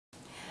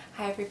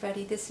Hi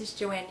everybody, this is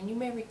Joanne, and you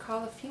may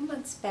recall a few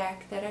months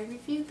back that I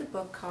reviewed the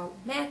book called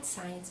Mad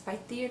Science by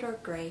Theodore.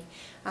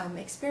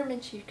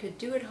 Experiments you could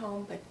do at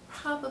home but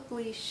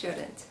probably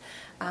shouldn't.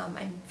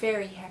 I'm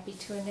very happy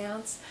to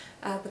announce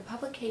the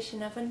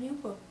publication of a new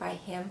book by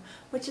him,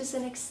 which is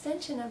an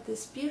extension of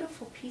this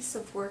beautiful piece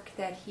of work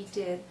that he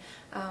did,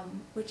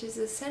 which is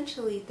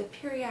essentially the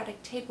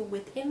periodic table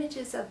with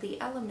images of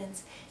the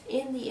elements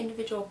in the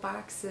individual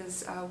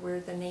boxes where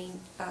the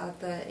name,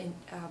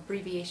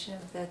 abbreviation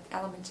of the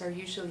elements are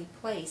usually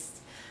placed.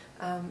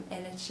 And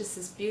it's just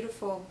this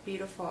beautiful,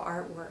 beautiful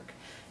artwork.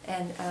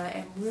 And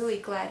I'm really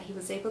glad he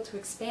was able to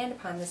expand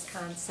upon this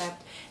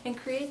concept and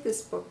create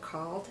this book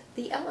called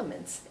The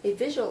Elements, a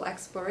visual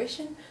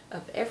exploration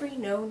of every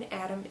known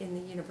atom in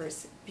the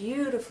universe.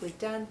 Beautifully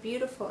done,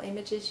 beautiful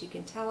images. You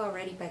can tell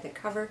already by the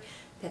cover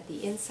that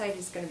the inside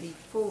is going to be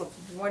full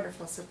of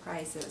wonderful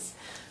surprises.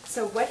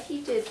 So what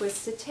he did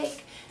was to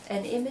take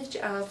an image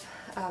of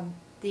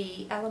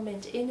the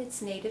element in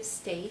its native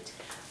state,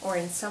 or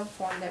in some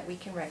form that we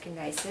can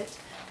recognize it,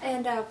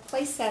 and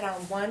place that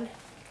on one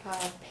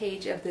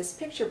page of this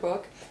picture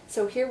book.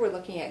 So here we're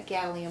looking at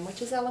gallium,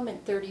 which is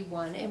element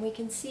 31, and we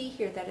can see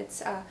here that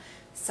it's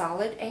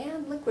solid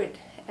and liquid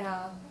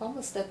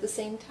almost at the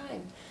same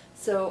time.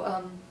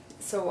 So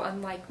so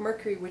unlike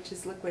mercury, which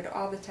is liquid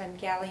all the time,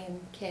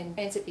 gallium can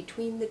transit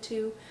between the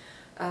two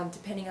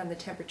depending on the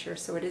temperature.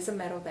 So it is a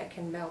metal that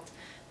can melt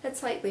at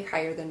slightly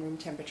higher than room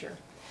temperature.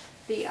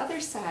 The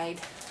other side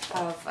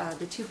of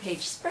the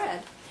two-page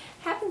spread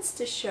happens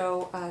to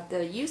show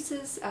the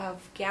uses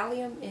of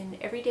gallium in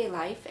everyday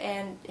life,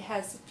 and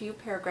has a few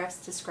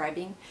paragraphs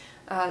describing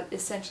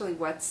essentially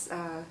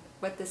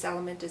what this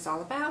element is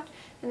all about.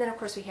 And then of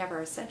course we have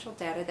our essential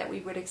data that we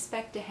would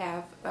expect to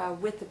have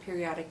with the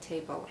periodic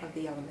table of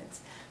the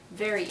elements.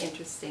 Very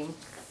interesting.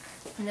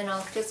 And then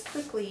I'll just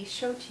quickly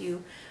show to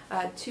you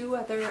two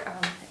other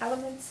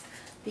elements.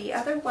 The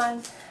other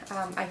one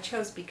I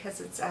chose because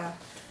it's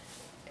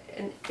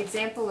an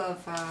example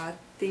of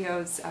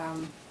Theo's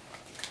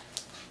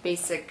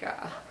basic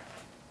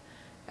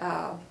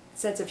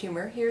sense of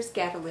humor. Here's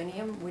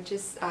gadolinium, which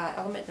is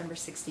element number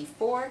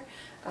 64,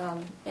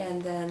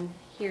 and then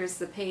here's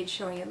the page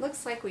showing it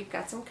looks like we've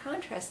got some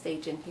contrast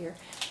agent here,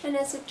 and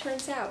as it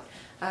turns out,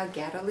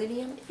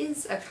 gadolinium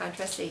is a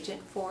contrast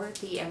agent for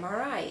the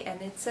MRI,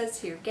 and it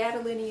says here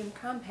gadolinium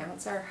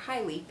compounds are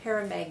highly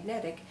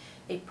paramagnetic,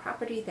 a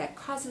property that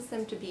causes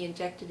them to be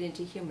injected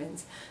into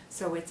humans.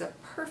 So it's a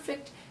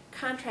perfect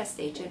contrast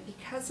agent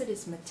because it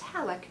is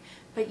metallic,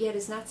 but yet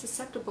is not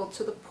susceptible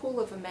to the pull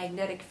of a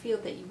magnetic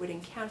field that you would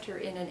encounter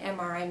in an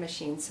MRI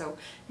machine. So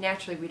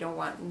naturally we don't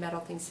want metal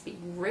things to be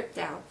ripped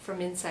out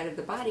from inside of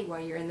the body while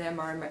you're in the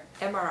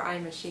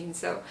MRI machine.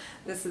 So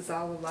this is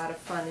all a lot of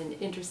fun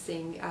and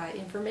interesting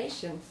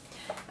information.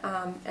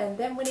 And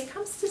then when it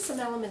comes to some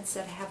elements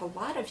that have a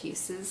lot of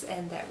uses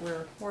and that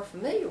we're more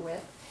familiar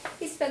with,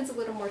 he spends a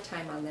little more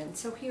time on them.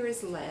 So here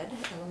is lead,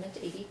 element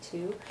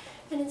 82,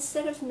 and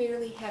instead of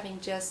merely having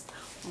just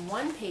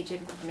one page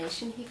of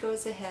information, he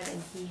goes ahead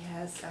and he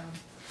has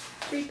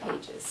 3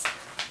 pages.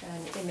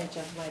 An image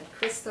of lead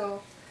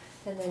crystal,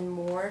 and then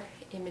more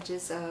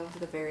images of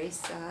the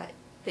various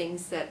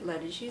things that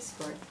lead is used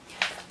for.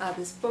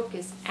 This book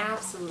is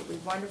absolutely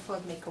wonderful.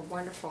 It'd make a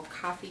wonderful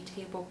coffee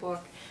table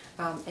book,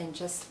 and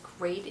just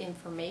great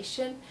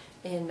information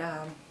in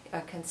a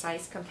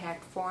concise,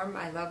 compact form.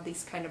 I love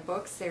these kind of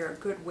books. They're a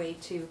good way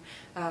to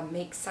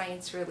make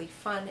science really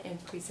fun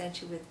and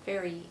present you with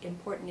very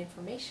important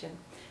information.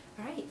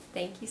 All right,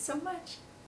 thank you so much.